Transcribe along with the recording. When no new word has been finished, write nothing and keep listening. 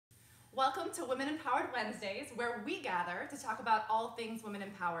Welcome to Women Empowered Wednesdays, where we gather to talk about all things women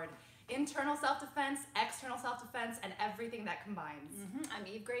empowered. Internal self-defense, external self-defense, and everything that combines. I'm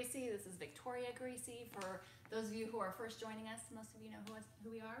Gracie. This is Victoria Gracie. For those of you who are first joining us, most of you know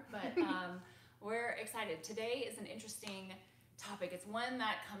who we are, but we're excited. Today is an interesting topic. It's one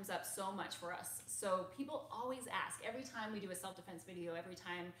that comes up so much for us. So people always ask, every time we do a self-defense video, every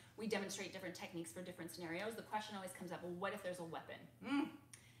time we demonstrate different techniques for different scenarios, the question always comes up, well, what if there's a weapon?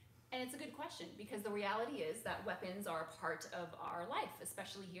 And it's a good question, because the reality is that weapons are a part of our life,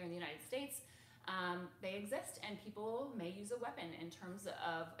 especially here in the United States. They exist, and people may use a weapon in terms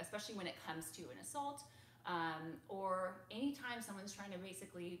of, especially when it comes to an assault, or anytime someone's trying to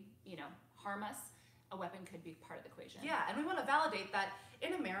basically, harm us, a weapon could be part of the equation. Yeah, and we want to validate that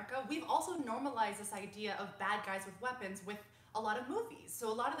in America, we've also normalized this idea of bad guys with weapons with a lot of movies. So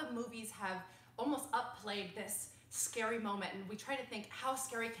a lot of the movies have almost upplayed this scary moment, and we try to think, how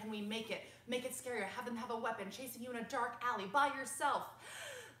scary can we make it scarier, have them have a weapon chasing you in a dark alley by yourself.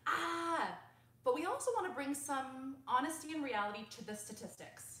 But we also want to bring some honesty and reality to the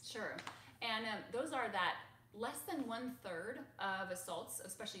statistics. Sure. And those are that less than 1/3 of assaults,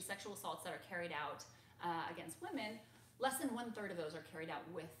 especially sexual assaults that are carried out against women, less than 1/3 of those are carried out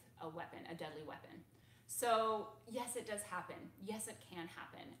with a weapon, a deadly weapon. So yes, it does happen. Yes, it can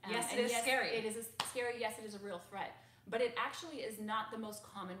happen. Yes, it is scary. It is scary. Yes, it is a real threat. But it actually is not the most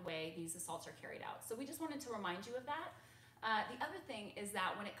common way these assaults are carried out. So we just wanted to remind you of that. The other thing is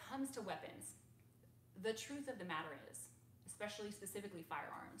that when it comes to weapons, the truth of the matter is, especially specifically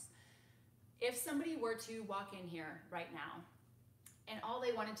firearms, if somebody were to walk in here right now and all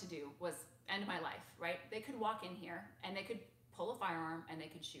they wanted to do was end my life, right? They could walk in here and they could pull a firearm and they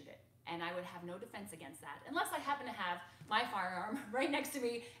could shoot it. And I would have no defense against that, unless I happen to have my firearm right next to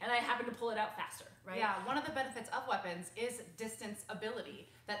me and I happen to pull it out faster, right? Yeah, one of the benefits of weapons is distance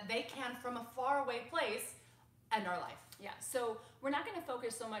ability, that they can, from a faraway place, end our life. Yeah, so we're not going to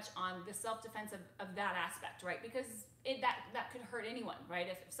focus so much on the self-defense of that aspect, right? Because that could hurt anyone, right?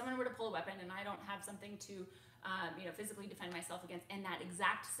 If someone were to pull a weapon and I don't have something to physically defend myself against in that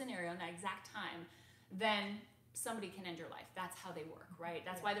exact scenario, in that exact time, then somebody can end your life. That's how they work, right?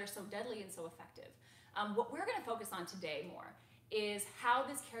 That's why they're so deadly and so effective. What we're going to focus on today more is how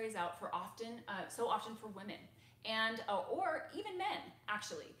this carries out so often for women and or even men,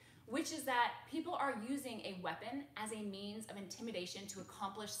 actually, which is that people are using a weapon as a means of intimidation to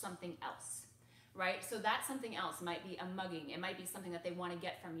accomplish something else, right? So that something else might be a mugging. It might be something that they want to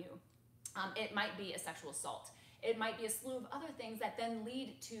get from you. It might be a sexual assault. It might be a slew of other things that then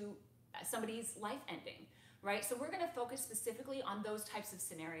lead to somebody's life ending. Right, so we're going to focus specifically on those types of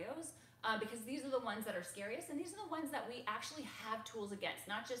scenarios because these are the ones that are scariest, and these are the ones that we actually have tools against,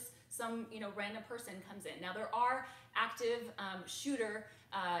 not just some random person comes in. Now there are active shooter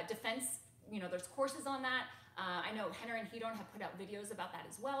defense, there's courses on that. I know Henner and Hedon have put out videos about that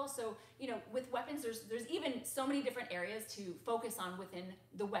as well. So with weapons, there's even so many different areas to focus on within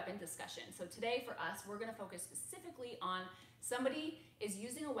the weapon discussion. So today for us, we're going to focus specifically on somebody is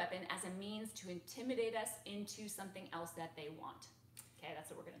using a weapon as a means to intimidate us into something else that they want. Okay, that's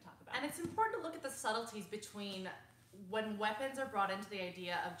what we're going to talk about. And it's important to look at the subtleties between when weapons are brought into the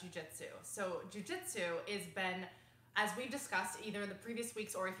idea of Jiu-Jitsu. So Jiu-Jitsu has been, as we've discussed either in the previous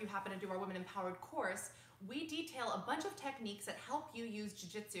weeks or if you happen to do our Women Empowered course, we detail a bunch of techniques that help you use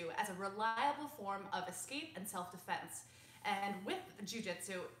Jiu-Jitsu as a reliable form of escape and self-defense. And with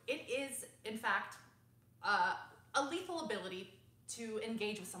Jiu-Jitsu, it is, in fact, a lethal ability to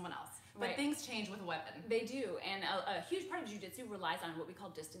engage with someone else. But right. Things change with a weapon. They do, and a huge part of Jiu-Jitsu relies on what we call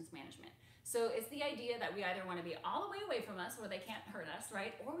distance management. So it's the idea that we either want to be all the way away from us where they can't hurt us,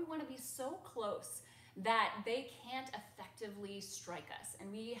 right? Or we want to be so close that they can't effectively strike us.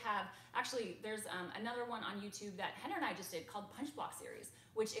 And we have, actually, there's another one on YouTube that Henner and I just did called Punch Block Series,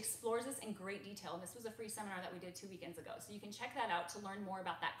 which explores this in great detail. And this was a free seminar that we did 2 weekends ago. So you can check that out to learn more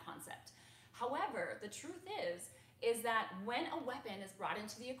about that concept. However, the truth is that when a weapon is brought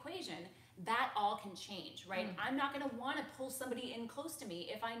into the equation, that all can change, right? I'm not going to want to pull somebody in close to me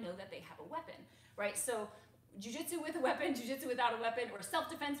if I know that they have a weapon, right? So Jiu-Jitsu with a weapon, Jiu-Jitsu without a weapon, or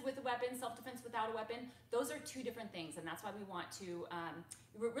self-defense with a weapon, self-defense without a weapon, those are two different things, and that's why we want to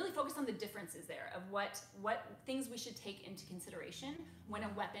really focus on the differences there of what things we should take into consideration when a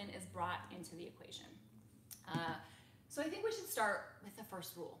weapon is brought into the equation. So I think we should start with the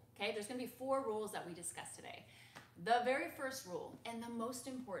first rule, okay? There's going to be 4 rules that we discuss today. The very first rule, and the most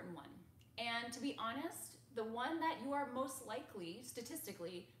important one, and to be honest, the one that you are most likely,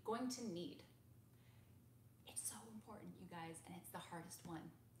 statistically, going to need. It's so important, you guys, and it's the hardest one,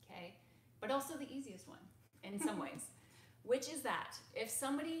 okay? But also the easiest one in some ways. which is that if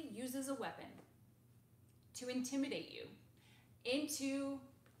somebody uses a weapon to intimidate you into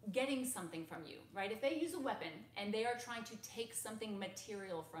getting something from you, right? If they use a weapon and they are trying to take something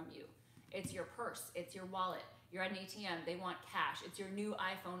material from you, it's your purse, it's your wallet, you're at an ATM, they want cash, it's your new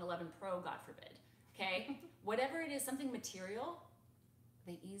iPhone 11 Pro, God forbid, okay? Whatever it is, something material,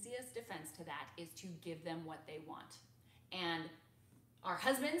 the easiest defense to that is to give them what they want. And our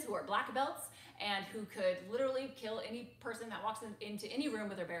husbands who are black belts and who could literally kill any person that walks into any room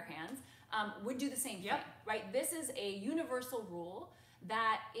with their bare hands would do the same thing, right? This is a universal rule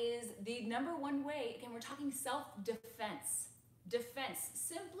that is the number one way. Again, we're talking self-defense.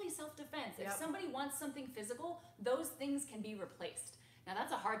 Simply self-defense. If somebody wants something physical, those things can be replaced. Now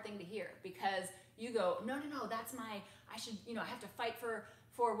that's a hard thing to hear because you go, no, that's I should, I have to fight for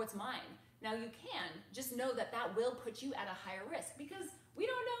what's mine. Now you can, just know that that will put you at a higher risk because we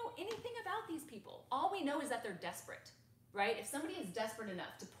don't know anything about these people. All we know is that they're desperate, right? If somebody is desperate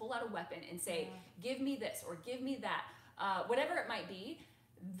enough to pull out a weapon and say, give me this or give me that, whatever it might be,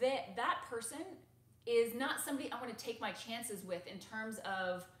 that person is not somebody I want to take my chances with in terms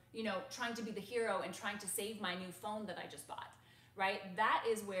of, trying to be the hero and trying to save my new phone that I just bought, right? That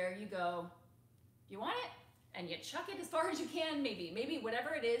is where you go, you want it? And you chuck it as far as you can, maybe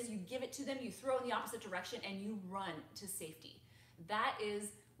whatever it is, you give it to them, you throw in the opposite direction, and you run to safety. That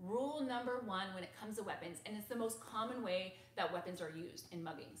is rule number one when it comes to weapons, and it's the most common way that weapons are used in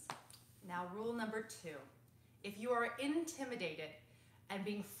muggings. Now, rule number two, if you are intimidated and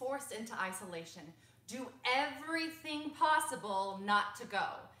being forced into isolation, do everything possible not to go.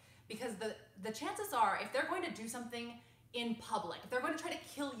 Because the chances are, if they're going to do something in public, if they're going to try to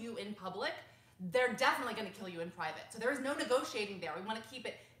kill you in public, they're definitely going to kill you in private. So there is no negotiating there. We want to keep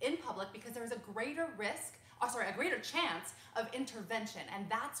it in public because there's a greater chance of intervention. And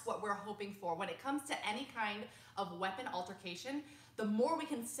that's what we're hoping for. When it comes to any kind of weapon altercation, the more we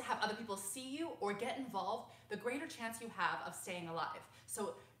can have other people see you or get involved, the greater chance you have of staying alive.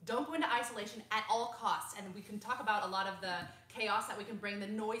 So don't go into isolation at all costs. And we can talk about a lot of the chaos that we can bring, the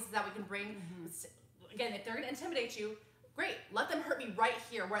noises that we can bring. Again, if they're going to intimidate you, great, let them hurt me right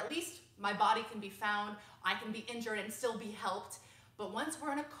here, where at least my body can be found, I can be injured and still be helped. But once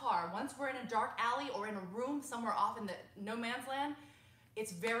we're in a car, once we're in a dark alley or in a room somewhere off in the no man's land,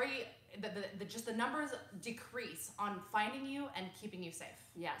 it's just the numbers decrease on finding you and keeping you safe.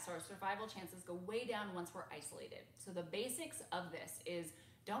 Yeah, so our survival chances go way down once we're isolated. So the basics of this is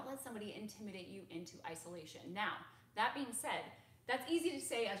don't let somebody intimidate you into isolation. Now, that being said, that's easy to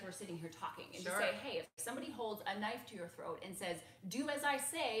say as we're sitting here talking and to say, hey, if somebody holds a knife to your throat and says, do as I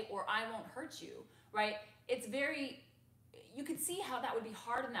say or I won't hurt you, right? You could see how that would be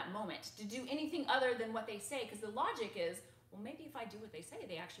hard in that moment to do anything other than what they say, because the logic is, well, maybe if I do what they say,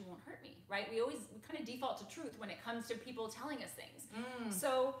 they actually won't hurt me, right? We kind of default to truth when it comes to people telling us things.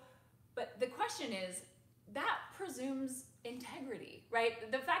 So, but the question is, that presumes integrity, right?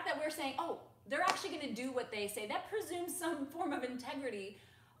 The fact that we're saying, oh, they're actually going to do what they say, that presumes some form of integrity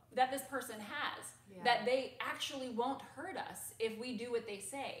that this person has, that they actually won't hurt us if we do what they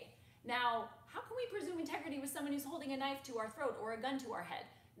say. Now, how can we presume integrity with someone who's holding a knife to our throat or a gun to our head?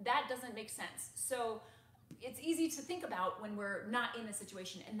 That doesn't make sense. So it's easy to think about when we're not in a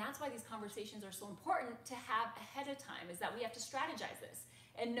situation, and that's why these conversations are so important to have ahead of time, is that we have to strategize this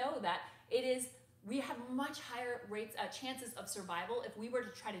and know that we have much higher chances of survival if we were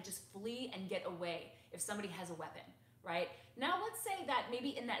to try to just flee and get away if somebody has a weapon, right? Now let's say that maybe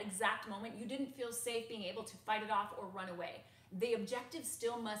in that exact moment you didn't feel safe being able to fight it off or run away. The objective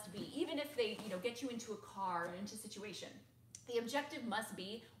still must be, even if they get you into a car or into a situation, the objective must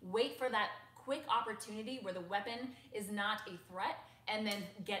be wait for that quick opportunity where the weapon is not a threat and then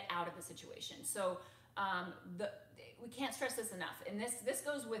get out of the situation. So we can't stress this enough. And this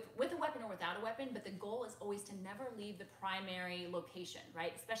goes with a weapon or without a weapon, but the goal is always to never leave the primary location,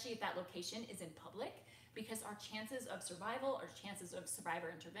 right? Especially if that location is in public, because our chances of survival, our chances of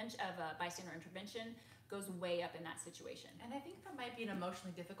bystander intervention goes way up in that situation. And I think that might be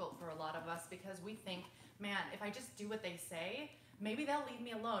emotionally difficult for a lot of us because we think, man, if I just do what they say, maybe they'll leave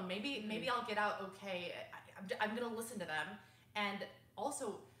me alone. Maybe I'll get out okay. I'm going to listen to them. And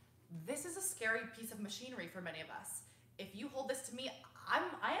also, this is a scary piece of machinery for many of us. If you hold this to me, I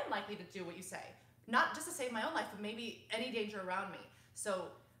am likely to do what you say. Not just to save my own life, but maybe any danger around me. So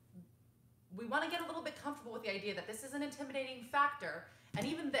we want to get a little bit comfortable with the idea that this is an intimidating factor. And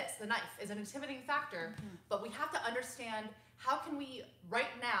even this, the knife, is an intimidating factor. But we have to understand, how can we,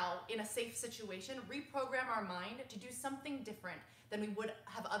 right now, in a safe situation, reprogram our mind to do something different than we would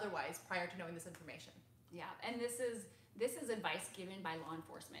have otherwise prior to knowing this information? Yeah, and this is This is advice given by law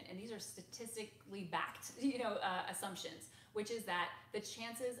enforcement, and these are statistically backed, assumptions, which is that the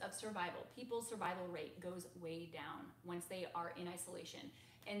chances of survival, people's survival rate goes way down once they are in isolation.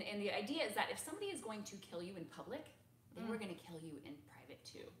 And the idea is that if somebody is going to kill you in public, they were going to kill you in private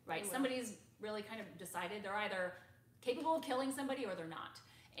too, right? Somebody's really kind of decided they're either capable of killing somebody or they're not.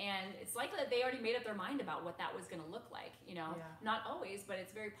 And it's likely that they already made up their mind about what that was going to look like, not always, but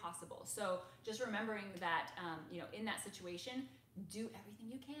it's very possible. So just remembering that, in that situation, do everything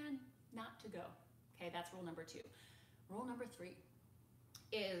you can not to go. Okay, that's rule number 2. Rule number 3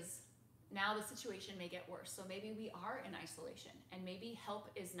 is now the situation may get worse. So maybe we are in isolation and maybe help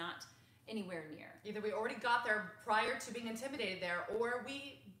is not anywhere near. Either we already got there prior to being intimidated there, or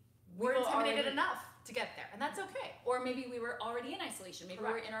we were intimidated enough to get there, and that's okay. Or maybe we were already in isolation. Maybe we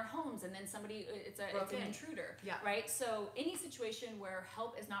were in our homes, and then it's an intruder, right? So any situation where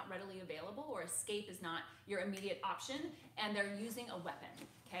help is not readily available or escape is not your immediate option, and they're using a weapon,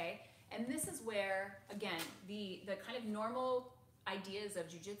 okay? And this is where, again, the kind of normal ideas of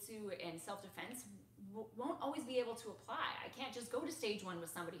jiu-jitsu and self-defense won't always be able to apply. I can't just go to stage 1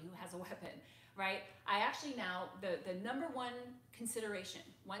 with somebody who has a weapon, right? I actually now, the number 1 consideration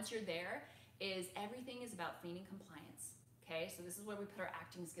once you're there is everything is about feigning compliance, okay? So this is where we put our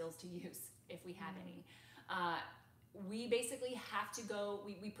acting skills to use, if we have any. We basically have to go,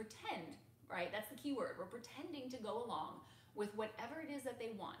 we pretend, right? That's the key word. We're pretending to go along with whatever it is that they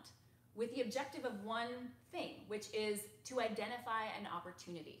want, with the objective of one thing, which is to identify an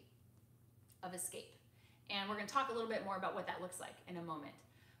opportunity of escape. And we're gonna talk a little bit more about what that looks like in a moment.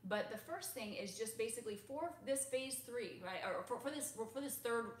 But the first thing is just basically for this phase 3, right? Or for this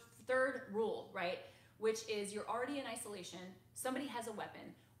third rule, right? Which is you're already in isolation, somebody has a weapon,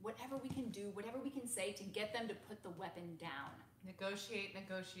 whatever we can do, whatever we can say to get them to put the weapon down. Negotiate,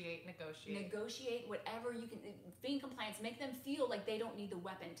 negotiate, negotiate. Negotiate whatever you can, feign compliance, make them feel like they don't need the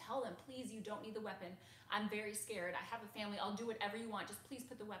weapon. Tell them, please, you don't need the weapon. I'm very scared. I have a family. I'll do whatever you want. Just please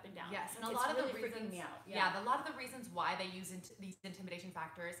put the weapon down. Yes, and a lot of the reasons, me out. A lot of the reasons why they use these intimidation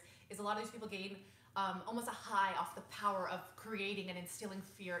factors is a lot of these people gain almost a high off the power of creating and instilling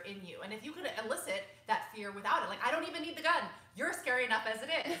fear in you. And if you could elicit that fear without it, like, I don't even need the gun, you're scary enough as it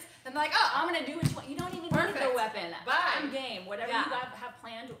is, then they're like, oh, I'm gonna do what you want. You don't even need the weapon. Bye. I'm game. Whatever you have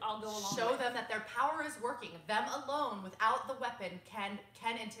planned, I'll go along Show with. them that their power is working. Them alone, without the weapon, can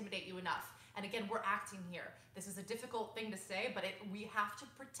intimidate you enough. And again, we're acting here. This is a difficult thing to say, but we have to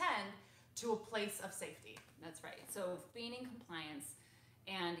pretend to a place of safety. That's right. So feigning compliance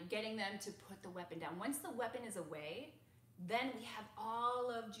and getting them to put the weapon down. Once the weapon is away, then we have all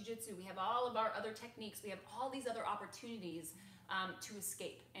of jiu-jitsu, we have all of our other techniques, we have all these other opportunities to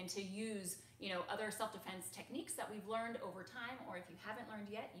escape and to use, other self-defense techniques that we've learned over time, or if you haven't learned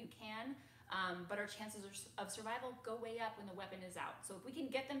yet, you can. But our chances of survival go way up when the weapon is out. So if we can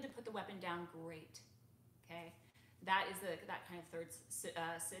get them to put the weapon down, great. Okay, that is that kind of third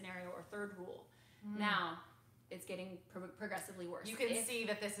scenario or third rule. Now, it's getting progressively worse. You can see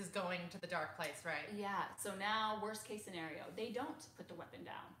that this is going to the dark place, right? Yeah, so now, worst case scenario, they don't put the weapon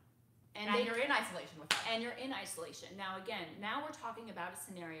down. And you're in isolation with them. And you're in isolation. Now again, we're talking about a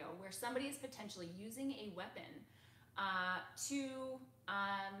scenario where somebody is potentially using a weapon to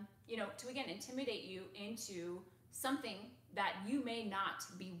again, intimidate you into something that you may not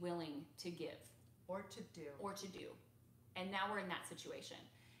be willing to give. Or to do. And now we're in that situation.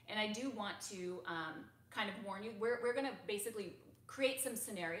 And I do want to kind of warn you, we're gonna basically create some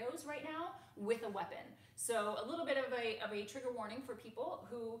scenarios right now with a weapon. So a little bit of a trigger warning for people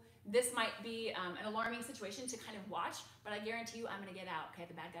who this might be an alarming situation to kind of watch, but I guarantee you I'm gonna get out, okay?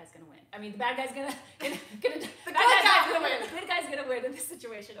 The bad guy's gonna win. I mean, the bad guy's gonna win. The good guy's gonna win in this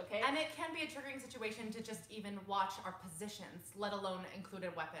situation, okay? And it can be a triggering situation to just even watch our positions, let alone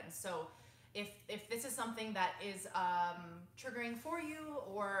included weapons. So if this is something that is triggering for you,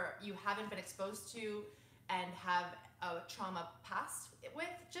 or you haven't been exposed to and have a trauma past with,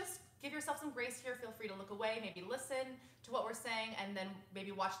 just give yourself some grace here. Feel free to look away, maybe listen to what we're saying, and then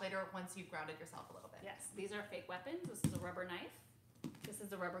maybe watch later once you've grounded yourself a little bit. Yes, these are fake weapons. This is a rubber knife. This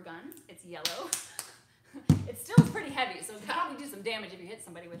is a rubber gun. It's yellow. It still is pretty heavy, so it can probably do some damage if you hit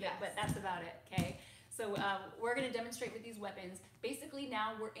somebody with it, but that's about it, okay? So we're going to demonstrate with these weapons. Basically,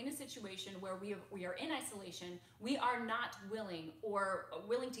 now we're in a situation where we are in isolation. We are not willing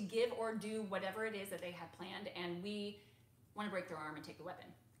to give or do whatever it is that they have planned, and we want to break their arm and take the weapon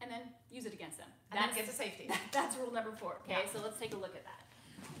and then use it against them. That gets to safety. That's rule number 4. Okay, so let's take a look at that.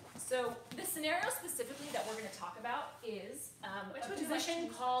 So the scenario specifically that we're going to talk about is a position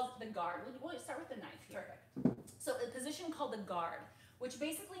called the guard. We'll start with the knife here. Perfect. So a position called the guard, which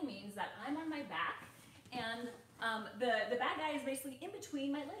basically means that I'm on my back and The bad guy is basically in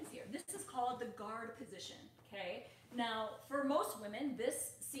between my legs here. This is called the guard position, okay? Now, for most women,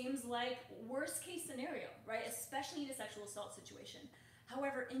 this seems like worst case scenario, right? Especially in a sexual assault situation.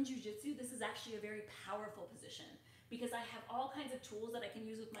 However, in Jiu-Jitsu, this is actually a very powerful position because I have all kinds of tools that I can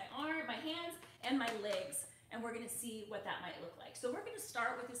use with my arm, my hands, and my legs, and we're gonna see what that might look like. So we're gonna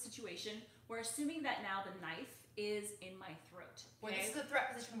start with a situation. We're assuming that now the knife is in my throat. Okay? Where this is a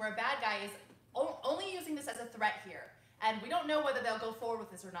threat position where a bad guy is only using this as a threat here. And we don't know whether they'll go forward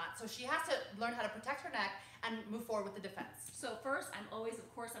with this or not. So she has to learn how to protect her neck and move forward with the defense. So first, I'm gonna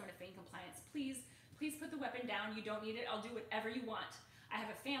feign compliance. Please put the weapon down. You don't need it. I'll do whatever you want. I have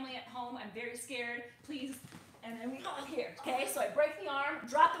a family at home. I'm very scared. Please. And then we go here, okay? So I break the arm,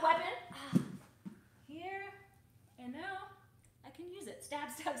 drop the weapon. Here, and now I can use it. Stab,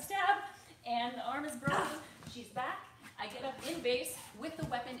 stab, stab. And the arm is broken. She's back. I get up in base with the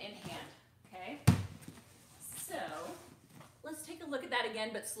weapon in hand, okay? So let's take a look at that again,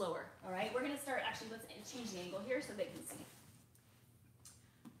 but slower, all right? We're gonna start, actually, let's change the angle here so they can see.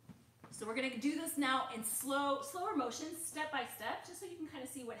 So we're gonna do this now in slower motions, step by step, just so you can kind of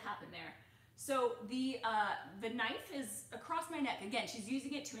see what happened there. So the knife is across my neck. Again, she's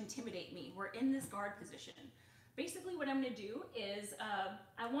using it to intimidate me. We're in this guard position. Basically what I'm gonna do is,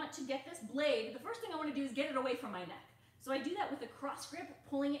 I want to get this blade, the first thing I wanna do is get it away from my neck. So I do that with a cross grip,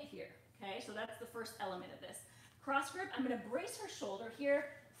 pulling it here, okay? So that's the first element of this. Cross grip, I'm gonna brace her shoulder here,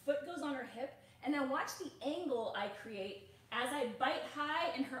 foot goes on her hip, and now watch the angle I create as I bite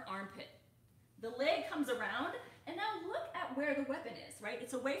high in her armpit. The leg comes around, and now look at where the weapon is, right?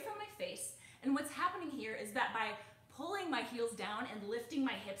 It's away from my face, and what's happening here is that by pulling my heels down and lifting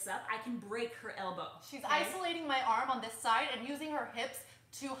my hips up, I can break her elbow. She's isolating my arm on this side and using her hips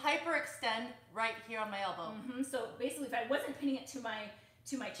to hyperextend right here on my elbow. So basically, if I wasn't pinning it to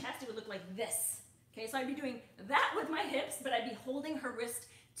my chest, it would look like this. Okay, so I'd be doing that with my hips, but I'd be holding her wrist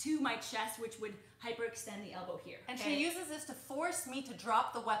to my chest, which would hyperextend the elbow here. And she uses this to force me to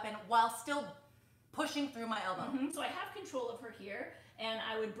drop the weapon while still pushing through my elbow. So I have control of her here, and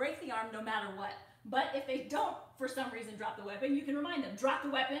I would break the arm no matter what. But if they don't, for some reason, drop the weapon, you can remind them, drop the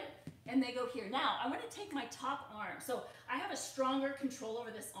weapon, and they go here. Now, I want to take my top arm. So I have a stronger control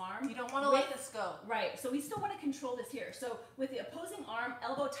over this arm. You don't want to let this go. Right, so we still want to control this here. So with the opposing arm,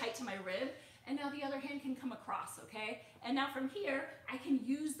 elbow tight to my rib, and now the other hand can come across, okay? And now from here, I can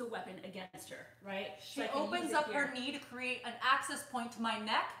use the weapon against her, right? She opens up her knee to create an access point to my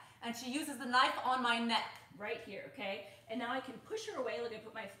neck, and she uses the knife on my neck. Right here, okay? And now I can push her away. Look,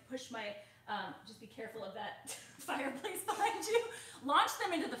 I push my, just be careful of that fireplace behind you. Launch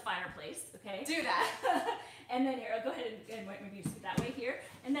them into the fireplace, okay? Do that. And then here, I'll go ahead and maybe you sit that way here.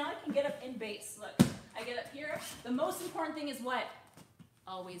 And now I can get up in base. Look, I get up here. The most important thing is what?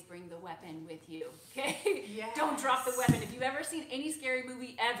 Always bring the weapon with you, okay? Yes. Don't drop the weapon. If you've ever seen any scary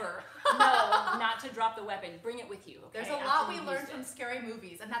movie ever, no, not to drop the weapon. Bring it with you, okay? There's a lot we learned from scary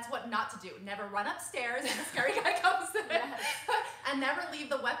movies, and that's what not to do. Never run upstairs when the scary guy comes in. Yes. And never leave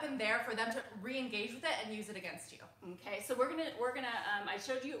the weapon there for them to re-engage with it and use it against you. Okay, so we're gonna I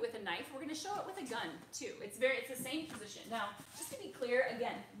showed you it with a knife. We're gonna show it with a gun too. It's the same position. Now, just to be clear,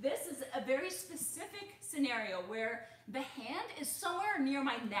 again, this is a very specific scenario where the hand is somewhere near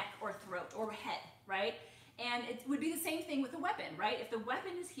my neck or throat or head, right? And it would be the same thing with the weapon, right? If the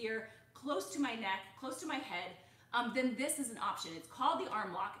weapon is here, close to my neck, close to my head, then this is an option. It's called the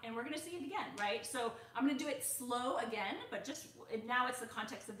arm lock, and we're gonna see it again, right? So I'm gonna do it slow again, but just now it's the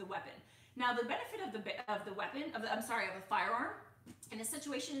context of the weapon. Now the benefit of the firearm in a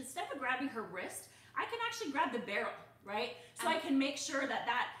situation, instead of grabbing her wrist, I can actually grab the barrel, right? So I can make sure that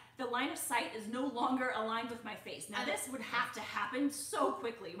the line of sight is no longer aligned with my face. Now this would have to happen so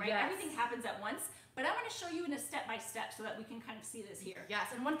quickly, right? Yes. Everything happens at once, but I'm gonna show you in a step-by-step so that we can kind of see this here. Yes,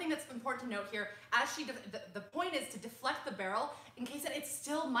 and one thing that's important to note here, as the point is to deflect the barrel in case that it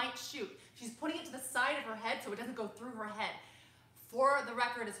still might shoot. She's putting it to the side of her head so it doesn't go through her head. For the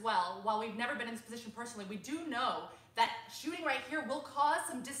record as well, while we've never been in this position personally, we do know that shooting right here will cause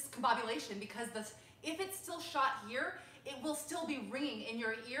some discombobulation because if it's still shot here, it will still be ringing in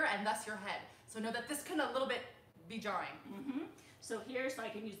your ear and thus your head. So know that this can a little bit be jarring. So here, I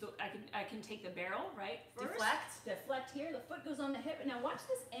can use I can take the barrel, right? First, deflect here. The foot goes on the hip, and now watch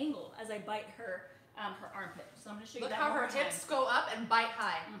this angle as I bite her armpit. So I'm going to show you that one more time. Look how her hips go up and bite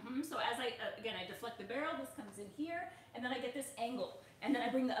high. So as I deflect the barrel, this comes in here, and then I get this angle, and then I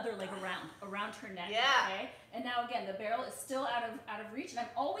bring the other leg around her neck. Yeah. Okay. And now again, the barrel is still out of reach, and I'm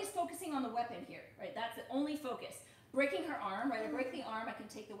always focusing on the weapon here, right? That's the only focus. Breaking her arm, right? I break the arm, I can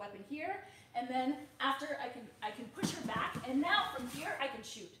take the weapon here, and then after I can push her back, and now from here I can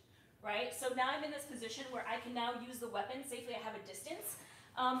shoot. right? So now I'm in this position where I can now use the weapon safely. I have a distance.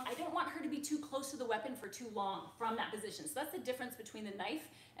 I don't want her to be too close to the weapon for too long from that position. So that's the difference between the knife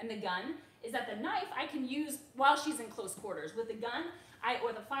and the gun, is that the knife I can use while she's in close quarters. With the gun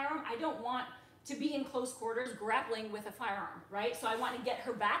or the firearm, I don't want to be in close quarters grappling with a firearm, right? So I want to get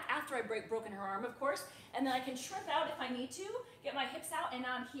her back after I've broken her arm, of course, and then I can shrimp out if I need to, get my hips out, and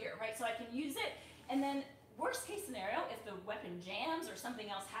now I'm here, right? So I can use it, and then worst case scenario, if the weapon jams or something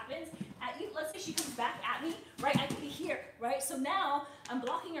else happens, let's say she comes back at me, right? I can be here, right? So now I'm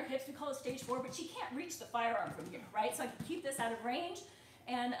blocking her hips. We call it stage 4, but she can't reach the firearm from here, right? So I can keep this out of range,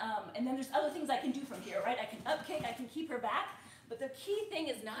 and then there's other things I can do from here, right? I can up kick, I can keep her back, but the key thing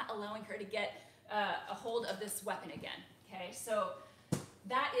is not allowing her to get a hold of this weapon again, okay? So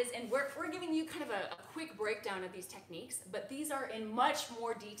that is, and we're giving you kind of a quick breakdown of these techniques, but these are in much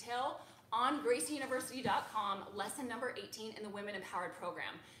more detail on GracieUniversity.com, lesson number 18 in the Women Empowered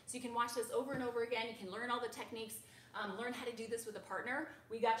program. So you can watch this over and over again. You can learn all the techniques, learn how to do this with a partner.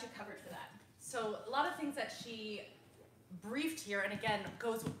 We got you covered for that. So a lot of things that she briefed here, and again,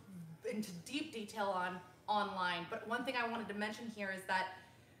 goes into deep detail on online, but one thing I wanted to mention here is that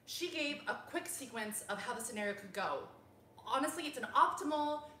she gave a quick sequence of how the scenario could go. Honestly, it's an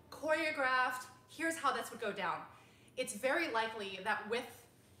optimal, choreographed, here's how this would go down. It's very likely that with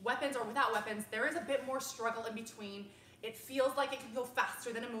weapons or without weapons, there is a bit more struggle in between. It feels like it can go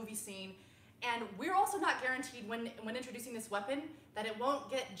faster than a movie scene. And we're also not guaranteed when introducing this weapon that it won't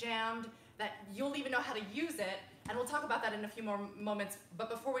get jammed, that you'll even know how to use it. And we'll talk about that in a few more moments. But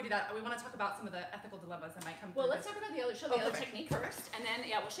before we do that, we want to talk about some of the ethical dilemmas that might come through. Well, let's talk about the other technique first. And then,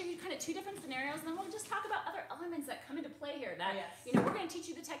 yeah, we'll show you kind of 2 different scenarios. And then we'll just talk about other elements that come into play here. That, you know, we're going to teach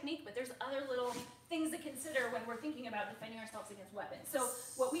you the technique, but there's other little things to consider when we're thinking about defending ourselves against weapons. So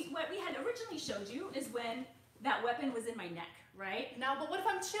what we had originally showed you is when that weapon was in my neck, right? Now, but what if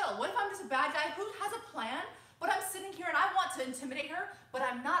I'm chill? What if I'm just a bad guy who has a plan, but I'm sitting here and I want to intimidate her, but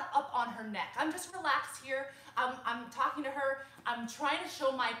I'm not up on her neck. I'm just relaxed here. I'm talking to her. I'm trying to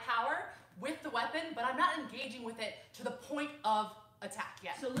show my power with the weapon, but I'm not engaging with it to the point of attack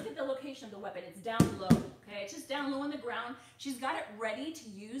yet. So look at the location of the weapon. It's down low, okay? It's just down low on the ground. She's got it ready to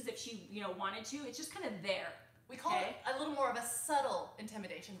use if she, you know, wanted to. It's just kind of there. We call it a little more of a subtle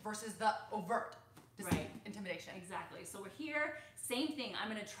intimidation versus the overt intimidation. Exactly. So we're here. Same thing.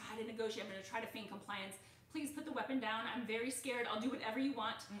 I'm going to try to negotiate. I'm going to try to feign compliance. Please put the weapon down. I'm very scared. I'll do whatever you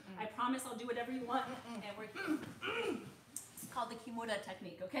want. I promise I'll do whatever you want. And we're it's called the Kimura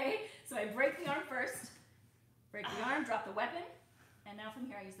technique, okay? So I break the arm first. Break the arm, drop the weapon. And now from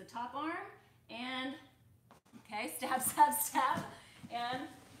here I use the top arm and, okay, stab, stab, stab. And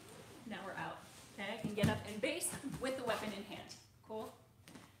now we're out, okay? I can get up and base with the weapon in hand. Cool?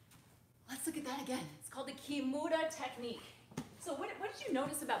 Let's look at that again. It's called the Kimura technique. So what did you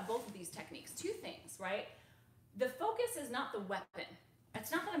notice about both of these techniques? 2 things, right? The focus is not the weapon.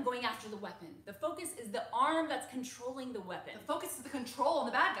 It's not that I'm going after the weapon. The focus is the arm that's controlling the weapon. The focus is the control on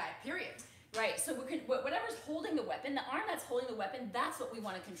the bad guy, period. Right, so whatever's holding the weapon, the arm that's holding the weapon, that's what we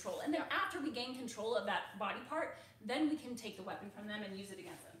want to control. And then after we gain control of that body part, then we can take the weapon from them and use it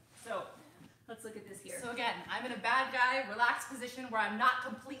against them. So let's look at this here. So again, I'm in a bad guy, relaxed position where I'm not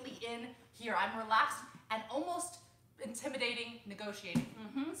completely in here. I'm relaxed and almost intimidating, negotiating.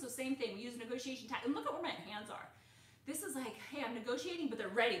 So same thing, we use negotiation tactics. And look at where my hands are. This is like, hey, I'm negotiating, but they're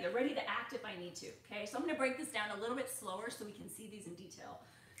ready. They're ready to act if I need to, okay? So I'm gonna break this down a little bit slower so we can see these in detail.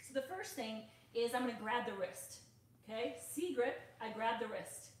 So the first thing is I'm gonna grab the wrist, okay? C grip, I grab the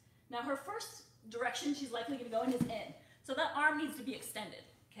wrist. Now her first direction she's likely gonna go in is in. So that arm needs to be extended,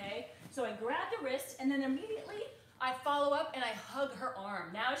 okay? So I grab the wrist and then immediately I follow up and I hug her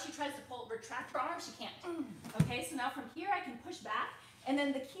arm. Now if she tries to retract her arm, she can't. Okay, so now from here I can push back, and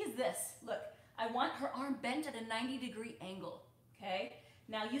then the key is this. Look, I want her arm bent at a 90-degree angle, okay?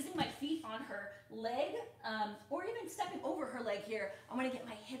 Now using my feet on her leg, or even stepping over her leg here, I want to get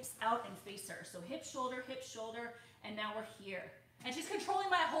my hips out and face her. So hip, shoulder, and now we're here. And she's controlling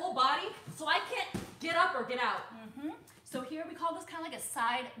my whole body, so I can't get up or get out. So here we call this kind of like a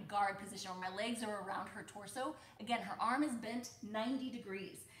side guard position where my legs are around her torso. Again, her arm is bent 90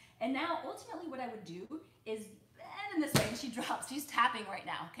 degrees. And now ultimately what I would do is bend in this way, and she drops. She's tapping right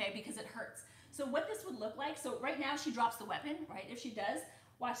now, okay, because it hurts. So what this would look like, so right now she drops the weapon, right? If she does,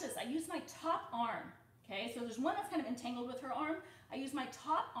 watch this. I use my top arm, okay? So there's one that's kind of entangled with her arm. I use my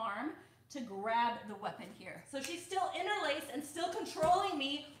top arm to grab the weapon here. So she's still interlaced and still controlling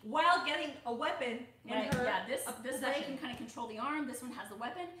me while getting a weapon in her. Yeah, this leg can kind of control the arm. This one has the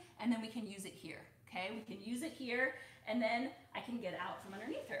weapon, and then we can use it here, okay? We can use it here, and then I can get out from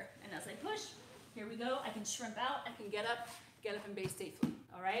underneath her. And as I push, here we go. I can shrimp out. I can get up and base safely.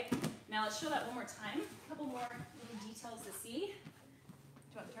 All right. Now let's show that one more time. A couple more little details to see.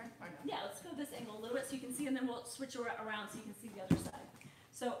 Do you want to turn or no? Yeah, let's go this angle a little bit so you can see, and then we'll switch around so you can see the other side.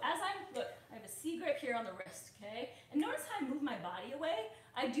 So as look, I have a C grip here on the wrist, okay? And notice how I move my body away.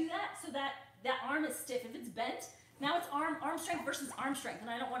 I do that so that that arm is stiff. If it's bent, now it's arm strength versus arm strength, and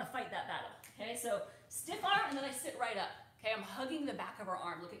I don't want to fight that battle, okay? So stiff arm, and then I sit right up, okay? I'm hugging the back of our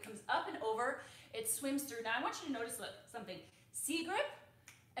arm. Look, it comes up and over. It swims through. Now I want you to notice, look, something. C grip,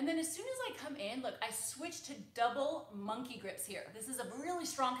 and then as soon as I come in, look, I switch to double monkey grips here. This is a really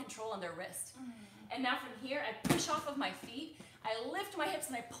strong control on their wrist. And now from here, I push off of my feet, I lift my hips,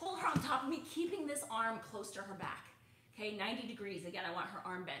 and I pull her on top of me, keeping this arm close to her back. Okay, 90 degrees. Again, I want her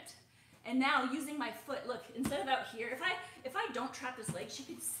arm bent. And now using my foot, look, instead of out here, if I don't trap this leg, she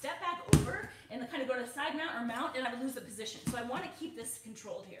could step back over and kind of go to side mount or mount, and I would lose the position. So I want to keep this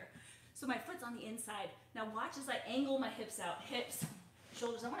controlled here. So my foot's on the inside. Now watch as I angle my hips out, hips,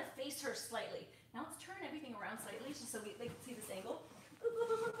 shoulders. I want to face her slightly. Now let's turn everything around slightly just so they can see this angle.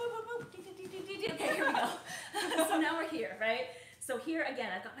 Okay, here we go. So now we're here, right? So here again,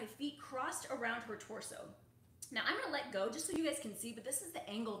 I've got my feet crossed around her torso. Now I'm gonna let go just so you guys can see, but this is the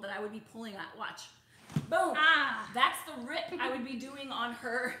angle that I would be pulling at. Watch. Boom. That's the rip I would be doing on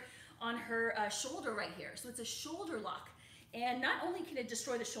her shoulder right here. So it's a shoulder lock. And not only can it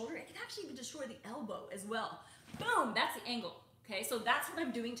destroy the shoulder, it can actually even destroy the elbow as well. Boom, that's the angle. Okay, so that's what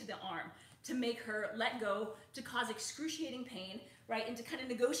I'm doing to the arm to make her let go, to cause excruciating pain, right? And to kind of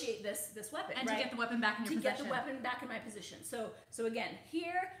negotiate this weapon, and right? to get the weapon back in your position. To get the weapon back in my position. So again,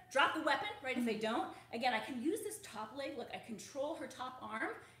 here, drop the weapon, right? If they don't, again, I can use this top leg. Look, I control her top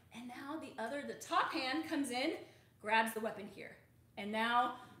arm, and now the top hand comes in, grabs the weapon here. And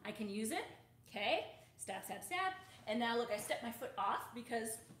now I can use it, okay? Stab, stab, stab. And now look, I step my foot off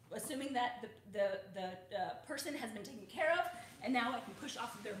because assuming that the person has been taken care of, and now I can push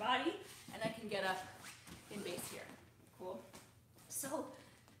off of their body, and I can get up in base here. Cool. So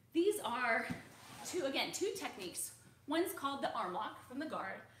these are two techniques. One's called the arm lock from the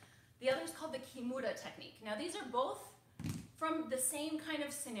guard. The other is called the kimura technique. Now these are both from the same kind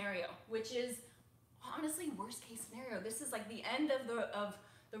of scenario, which is honestly worst case scenario. This is like the end of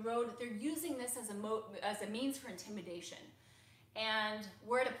the road. They're using this as a means for intimidation. And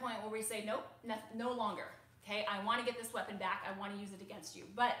we're at a point where we say, nope, no longer. Okay, I want to get this weapon back. I want to use it against you.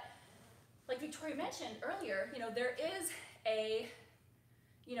 But like Victoria mentioned earlier, there is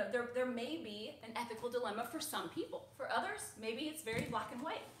there may be an ethical dilemma for some people. For others, maybe it's very black and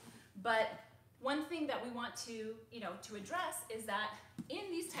white. But one thing that we want to, to address is that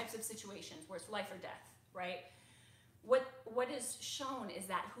in these types of situations where it's life or death, right? What is shown is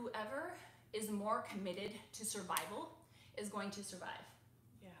that whoever is more committed to survival is going to survive.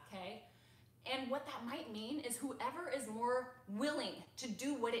 Yeah. Okay? And what that might mean is whoever is more willing to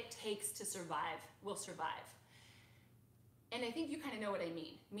do what it takes to survive will survive. And I think you kind of know what I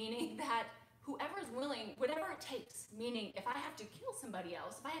mean. Meaning that whoever is willing, whatever it takes, meaning if I have to kill somebody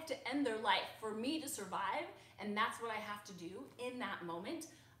else, if I have to end their life for me to survive, and that's what I have to do in that moment,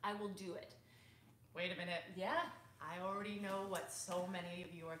 I will do it. Wait a minute. Yeah. I already know what so many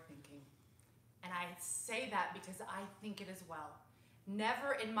of you are thinking. And I say that because I think it as well.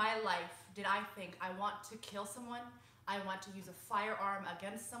 Never in my life did I think I want to kill someone, I want to use a firearm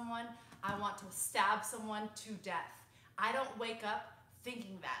against someone, I want to stab someone to death. I don't wake up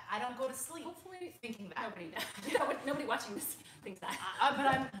thinking that. I don't go to sleep Hopefully thinking that. Nobody watching this thinks that.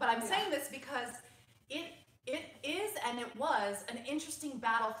 But I'm saying this because it is and it was an interesting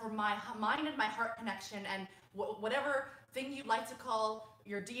battle for my mind and my heart connection and whatever thing you'd like to call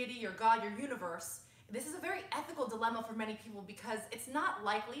your deity, your God, your universe. This is a very ethical dilemma for many people because it's not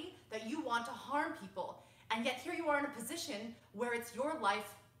likely that you want to harm people. And yet here you are in a position where it's your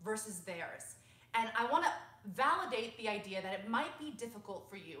life versus theirs. And I want to validate the idea that it might be difficult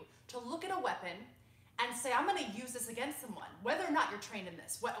for you to look at a weapon and say, I'm going to use this against someone, whether or not you're trained in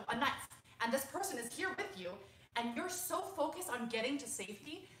this, a knife. And this person is here with you, and you're so focused on getting to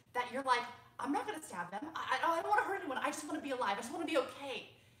safety that you're like, I'm not going to stab them. I don't want to hurt anyone. I just want to be alive. I just want to be okay.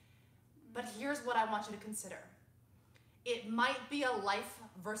 But here's what I want you to consider. It might be a life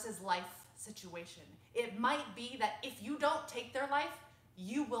versus life situation. It might be that if you don't take their life,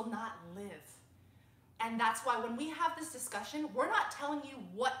 you will not live. And that's why when we have this discussion, we're not telling you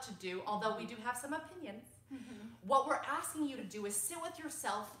what to do, although we do have some opinions. Mm-hmm. What we're asking you to do is sit with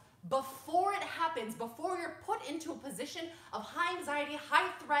yourself before it happens, before you're put into a position of high anxiety,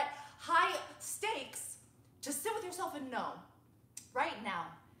 high threat, high stakes, to sit with yourself and know, right now,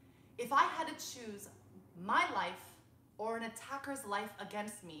 if I had to choose my life or an attacker's life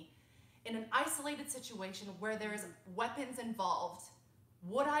against me in an isolated situation where there's weapons involved,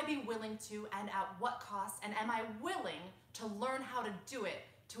 would I be willing to, and at what cost? And am I willing to learn how to do it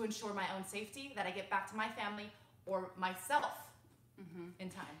to ensure my own safety, that I get back to my family or myself in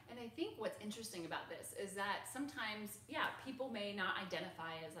time? And I think what's interesting about this is that sometimes, people may not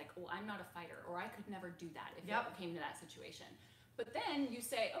identify as like, oh, I'm not a fighter, or I could never do that if it came to that situation. But then you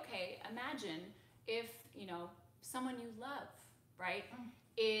say, okay, imagine if, someone you love, right,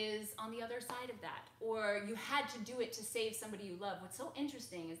 is on the other side of that, or you had to do it to save somebody you love. What's so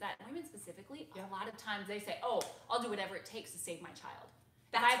interesting is that women specifically, a lot of times they say, oh, I'll do whatever it takes to save my child.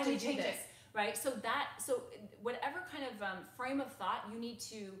 That's I have when to you do change this, it. right? So whatever kind of frame of thought you need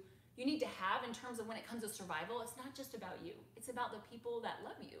to have in terms of when it comes to survival, it's not just about you. It's about the people that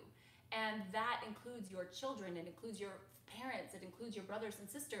love you. And that includes your children, it includes your parents, it includes your brothers and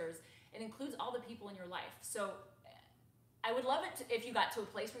sisters, it includes all the people in your life. So I would love it if you got to a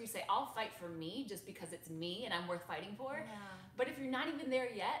place where you say, I'll fight for me just because it's me and I'm worth fighting for. Yeah. But if you're not even there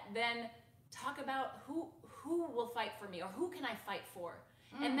yet, then talk about who will fight for me, or who can I fight for?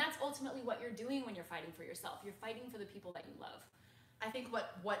 And that's ultimately what you're doing when you're fighting for yourself. You're fighting for the people that you love. I think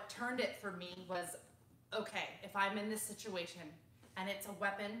what turned it for me was, okay, if I'm in this situation and it's a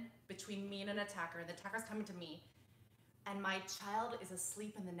weapon between me and an attacker, the attacker's coming to me, and my child is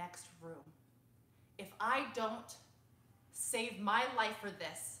asleep in the next room. If I don't save my life for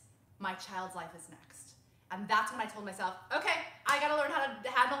this, my child's life is next. And that's when I told myself, okay, I gotta learn how to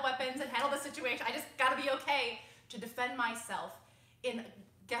handle weapons and handle the situation. I just gotta be okay to defend myself in,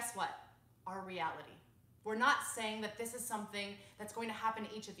 guess what? Our reality. We're not saying that this is something that's going to happen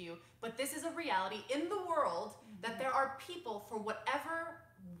to each of you, but this is a reality in the world that there are people, for whatever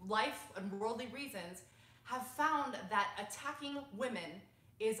life and worldly reasons, have found that attacking women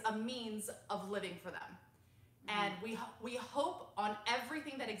is a means of living for them. And we hope on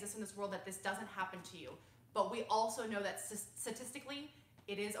everything that exists in this world that this doesn't happen to you. But we also know that statistically,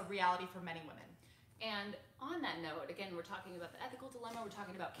 it is a reality for many women. And on that note, again, we're talking about the ethical dilemma. We're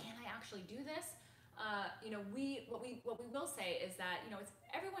talking about, can I actually do this? What we will say is that,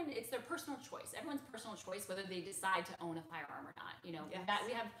 it's their personal choice. Everyone's personal choice whether they decide to own a firearm or not. That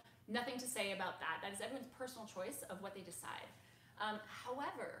we have nothing to say about that. That is everyone's personal choice of what they decide.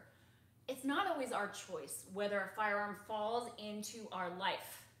 However, it's not always our choice whether a firearm falls into our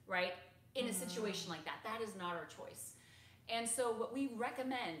life, right? In a situation like that. That is not our choice. And so what we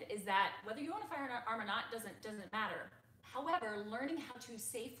recommend is that whether you own a firearm or not doesn't matter. However, learning how to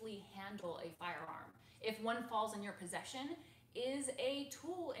safely handle a firearm, if one falls in your possession, is a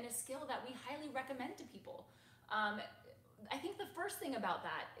tool and a skill that we highly recommend to people. I think the first thing about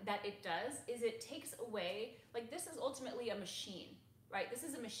that it does is it takes away, this is ultimately a machine, right? This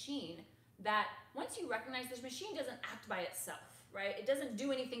is a machine that once you recognize this machine doesn't act by itself, right? It doesn't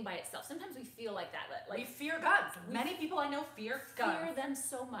do anything by itself. Sometimes we feel like that. We fear guns. Many people I know fear guns. Fear them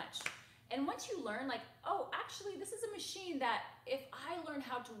so much. And once you learn, oh, actually, this is a machine that if I learn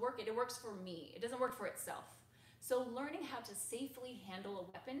how to work it, it works for me. It doesn't work for itself. So learning how to safely handle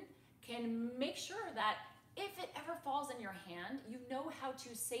a weapon can make sure that if it ever falls in your hand, you know how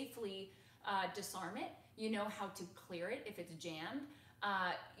to safely disarm it. You know how to clear it if it's jammed.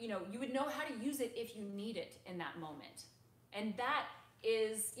 You would know how to use it if you need it in that moment. And that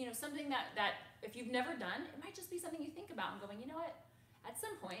is, something that if you've never done, it might just be something you think about and going, you know what? At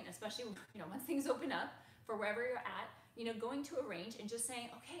some point, especially, once things open up for wherever you're at, going to a range and just saying,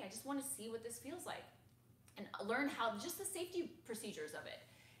 okay, I just want to see what this feels like and learn how, just the safety procedures of it.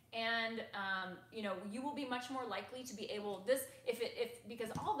 And, you will be much more likely to be able, because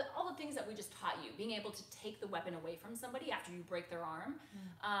all the things that we just taught you, being able to take the weapon away from somebody after you break their arm,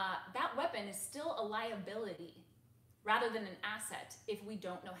 that weapon is still a liability rather than an asset if we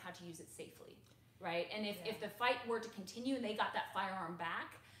don't know how to use it safely. Right? And if the fight were to continue and they got that firearm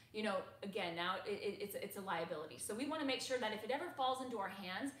back, again, now it's a liability. So we want to make sure that if it ever falls into our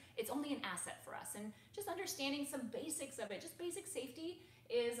hands, it's only an asset for us. And just understanding some basics of it, just basic safety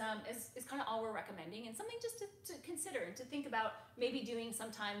is kind of all we're recommending, and something just to consider and to think about maybe doing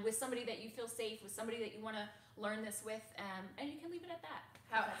sometime with somebody that you feel safe, with somebody that you want to learn this with, and you can leave it at that.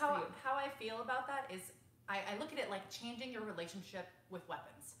 How I feel about that is I look at it like changing your relationship with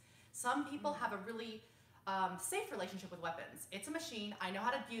weapons. Some people have a really safe relationship with weapons. It's a machine. I know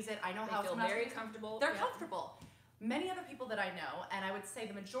how to use it. I know how. They feel very comfortable. They're comfortable. Many other people that I know, and I would say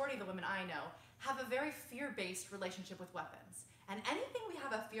the majority of the women I know, have a very fear-based relationship with weapons. And anything we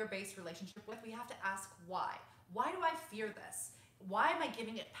have a fear-based relationship with, we have to ask why. Why do I fear this? Why am I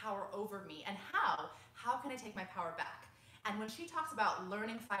giving it power over me? And how? How can I take my power back? And when she talks about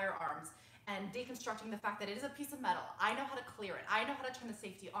learning firearms and deconstructing the fact that it is a piece of metal, I know how to clear it. I know how to turn the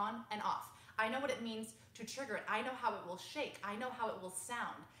safety on and off. I know what it means to trigger it. I know how it will shake. I know how it will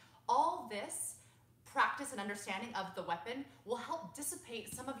sound. All this practice and understanding of the weapon will help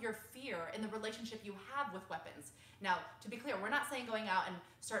dissipate some of your fear in the relationship you have with weapons. Now, to be clear, we're not saying going out and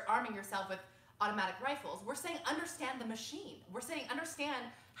start arming yourself with automatic rifles. We're saying understand the machine. We're saying understand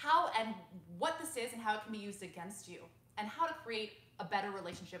how and what this is and how it can be used against you, and how to create a better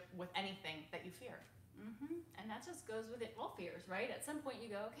relationship with anything that you fear. And that just goes with it, all fears, right? At some point you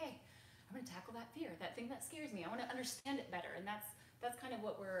go, okay, I'm going to tackle that fear, that thing that scares me. I want to understand it better, and that's kind of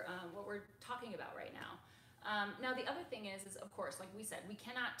what we're talking about right now. Now the other thing is of course, like we said, we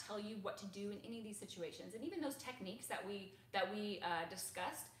cannot tell you what to do in any of these situations, and even those techniques that we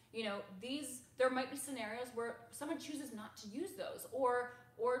discussed. You know, there might be scenarios where someone chooses not to use those, or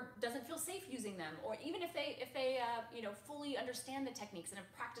doesn't feel safe using them, or even if they fully understand the techniques and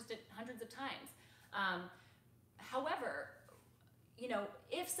have practiced it hundreds of times. However, you know,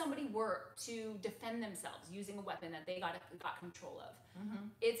 if somebody were to defend themselves using a weapon that they got control of,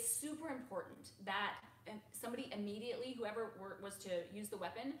 it's super important that somebody immediately, whoever was to use the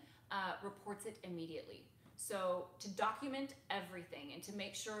weapon, reports it immediately. So to document everything and to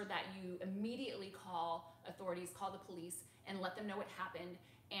make sure that you immediately call authorities, call the police, and let them know what happened,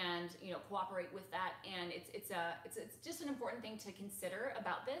 and cooperate with that. And it's just an important thing to consider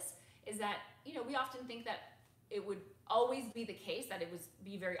about this, is that we often think that it would always be the case, that it would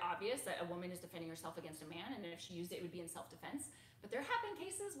be very obvious that a woman is defending herself against a man, and if she used it, it would be in self-defense. But there have been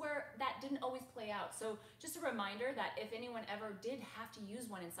cases where that didn't always play out. So just a reminder that if anyone ever did have to use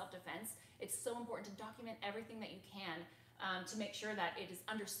one in self-defense, it's so important to document everything that you can, to make sure that it is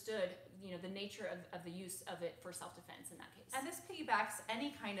understood, the nature of the use of it for self-defense in that case. And this piggybacks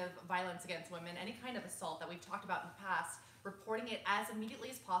any kind of violence against women, any kind of assault that we've talked about in the past, reporting it as immediately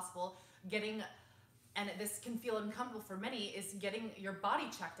as possible, and this can feel uncomfortable for many, is getting your body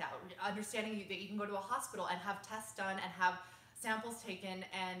checked out, understanding that you can go to a hospital and have tests done and have samples taken,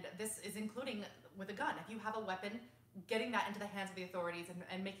 and this is including with a gun. If you have a weapon, getting that into the hands of the authorities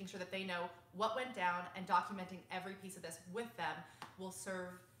and making sure that they know what went down, and documenting every piece of this with them will serve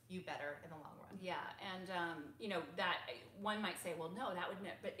you better in the long run. Yeah, and that one might say, well, no, that would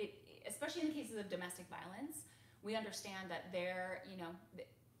not, but especially in the cases of domestic violence, we understand that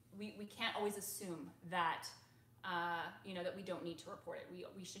we can't always assume that that we don't need to report it.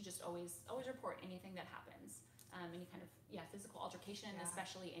 We should just always report anything that happens, any kind of physical altercation,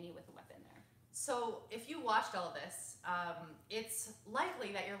 especially any with a weapon there. So if you watched all of this, it's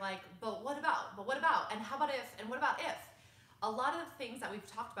likely that you're like, but what about, and how about if, and what about if? A lot of the things that we've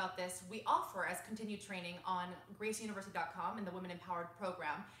talked about this, we offer as continued training on gracieuniversity.com in the Women Empowered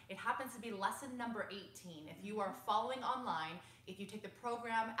program. It happens to be lesson number 18. If you are following online, if you take the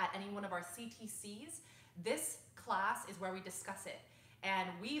program at any one of our CTCs, this class is where we discuss it. And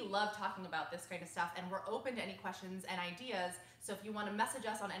we love talking about this kind of stuff, and we're open to any questions and ideas. So if you want to message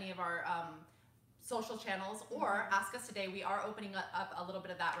us on any of our social channels, or ask us today, we are opening up a little bit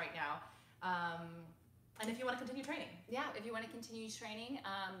of that right now. And if you want to continue training. Yeah, if you want to continue training,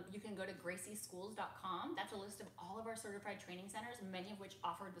 you can go to gracieschools.com. That's a list of all of our certified training centers, many of which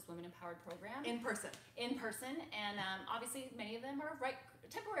offer this Women Empowered program. In person. And obviously many of them are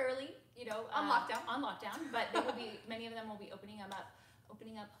temporarily, on lockdown. But many of them will be opening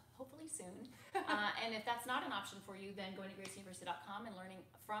up hopefully soon. And if that's not an option for you, then going to gracieuniversity.com and learning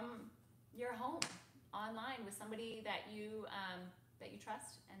from your home online with somebody that you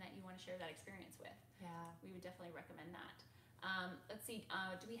trust and that you want to share that experience with. Yeah, we would definitely recommend that. Let's see,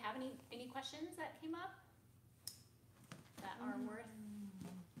 do we have any questions that came up that are worth?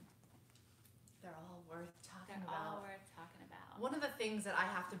 They're all worth talking They're about. all worth talking about. One of the things that I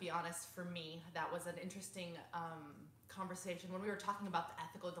have to be honest, for me, that was an interesting conversation when we were talking about the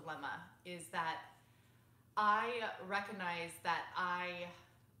ethical dilemma, is that I recognized that I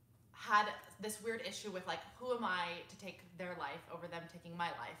had this weird issue with, like, who am I to take their life over them taking my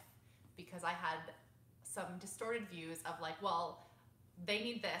life? Because I had some distorted views of, like, well, they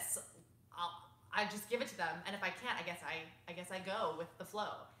need this, I just give it to them, and if I can't, I guess I go with the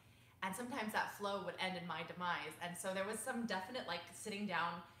flow. And sometimes that flow would end in my demise. And so there was some definite, like, sitting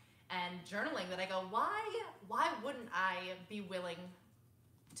down and journaling that I go, why wouldn't I be willing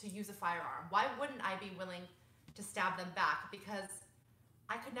to use a firearm? Why wouldn't I be willing to stab them back? Because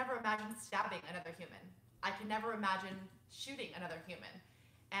I could never imagine stabbing another human. I could never imagine shooting another human.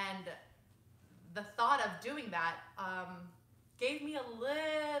 And the thought of doing that gave me a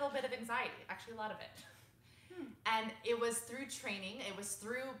little bit of anxiety, actually a lot of it. And it was through training, it was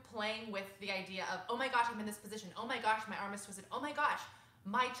through playing with the idea of, oh my gosh, I'm in this position. Oh my gosh, my arm is twisted. Oh my gosh,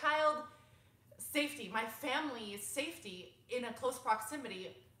 my child safety, my family's safety in a close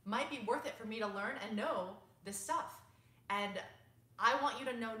proximity might be worth it for me to learn and know this stuff. And I want you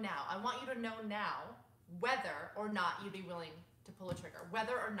to know now. I want you to know now whether or not you'd be willing to pull a trigger,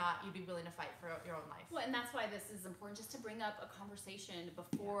 whether or not you'd be willing to fight for your own life. Well, and that's why this is important, just to bring up a conversation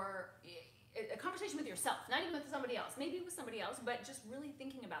before, a conversation with yourself, not even with somebody else, maybe with somebody else, but just really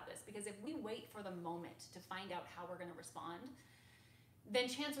thinking about this. Because if we wait for the moment to find out how we're going to respond, then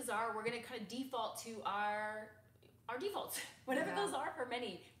chances are we're going to kind of default to our defaults, whatever those are. For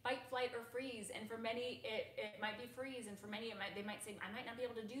many, fight, flight, or freeze, and for many it might be freeze, and for many they might say, I might not be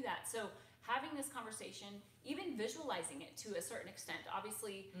able to do that. So having this conversation, even visualizing it to a certain extent,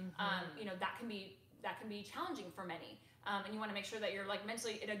 obviously, you know, that can be challenging for many, and you want to make sure that you're like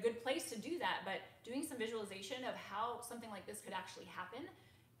mentally in a good place to do that. But doing some visualization of how something like this could actually happen,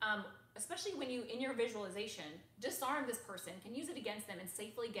 especially when you, in your visualization, disarm this person, can use it against them, and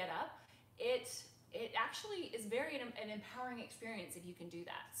safely get up, it actually is very an empowering experience if you can do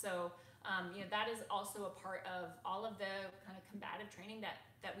that. So, you know, that is also a part of all of the kind of combative training that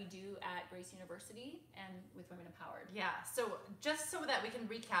we do at Gracie University and with Women Empowered. Yeah, so just so that we can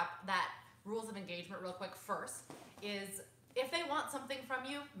recap that rules of engagement real quick first, is if they want something from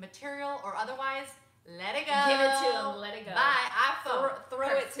you, material or otherwise, let it go. Give it to them, let it go. Bye, iPhone.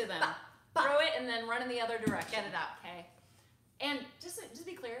 Throw it to them. Throw it and then run in the other direction. Get it out. Okay. And just to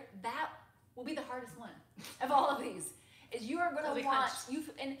be clear, that will be the hardest one of all of these. Is you are going to want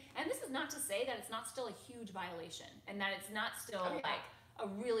and this is not to say that it's not still a huge violation, and that it's not still like a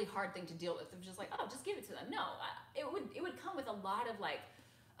really hard thing to deal with. Of just like, oh, just give it to them. No, it would come with a lot of like,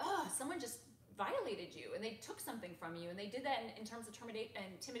 oh, someone just violated you and they took something from you, and they did that in terms of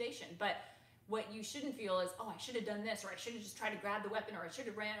intimidation. But what you shouldn't feel is, oh, I should have done this, or I should have just tried to grab the weapon, or I should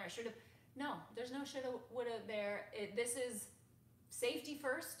have ran, or I should have. No, there's no shoulda, woulda there. This is safety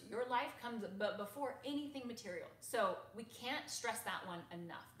first. Your life comes before anything material. So we can't stress that one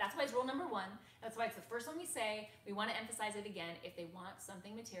enough. That's why it's rule number one. That's why it's the first one we say. We want to emphasize it again. If they want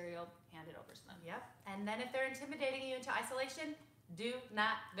something material, hand it over to them. Yep. And then if they're intimidating you into isolation, do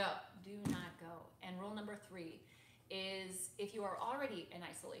not go. Do not go. And rule number three is, if you are already in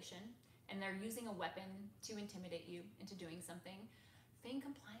isolation and they're using a weapon to intimidate you into doing something, feign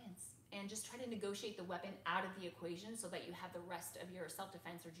compliance. And just try to negotiate the weapon out of the equation so that you have the rest of your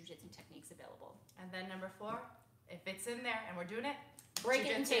self-defense or jiu-jitsu techniques available. And then number four, if it's in there and we're doing it, break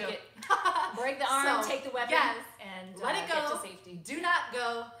it and take it. Break the arm, take the weapon, and let it go. Get to safety. Do not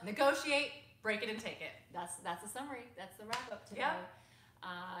go. Negotiate. Break it and take it. That's the summary. That's the wrap up today. Yeah.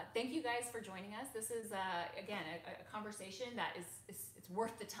 Thank you guys for joining us. This is again a conversation that is it's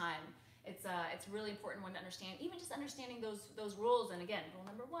worth the time. It's really important one to understand. Even just understanding those rules, and again, rule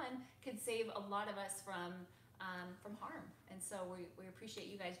number one could save a lot of us from harm. And so we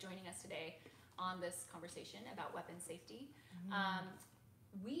appreciate you guys joining us today on this conversation about weapon safety.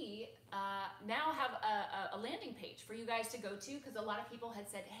 We now have a landing page for you guys to go to, because a lot of people had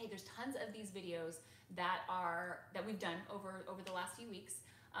said, hey, there's tons of these videos that we've done over the last few weeks,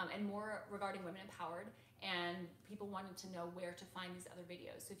 and more regarding Women Empowered. And people wanted to know where to find these other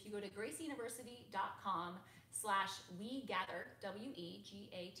videos. So if you go to gracieuniversity.com/wegather,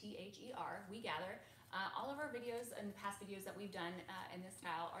 WEGATHER, we gather, all of our videos and the past videos that we've done in this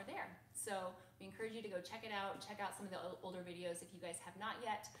style are there. So we encourage you to go check it out, and check out some of the older videos if you guys have not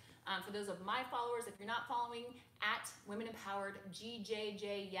yet. For those of my followers, if you're not following at Women Empowered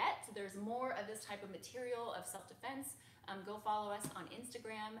GJJ yet, there's more of this type of material of self-defense. Go follow us on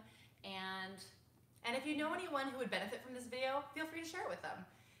Instagram. And if you know anyone who would benefit from this video, feel free to share it with them.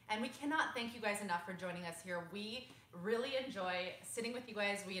 And we cannot thank you guys enough for joining us here. We really enjoy sitting with you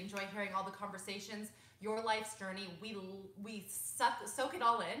guys. We enjoy hearing all the conversations, your life's journey. We soak it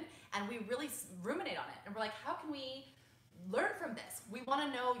all in, and we really ruminate on it. And we're like, how can we learn from this? We want to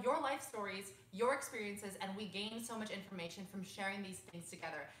know your life stories, your experiences, and we gain so much information from sharing these things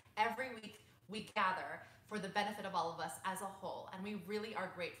together. Every week we gather for the benefit of all of us as a whole. And we really are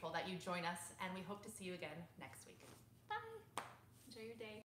grateful that you join us, and we hope to see you again next week. Bye. Enjoy your day.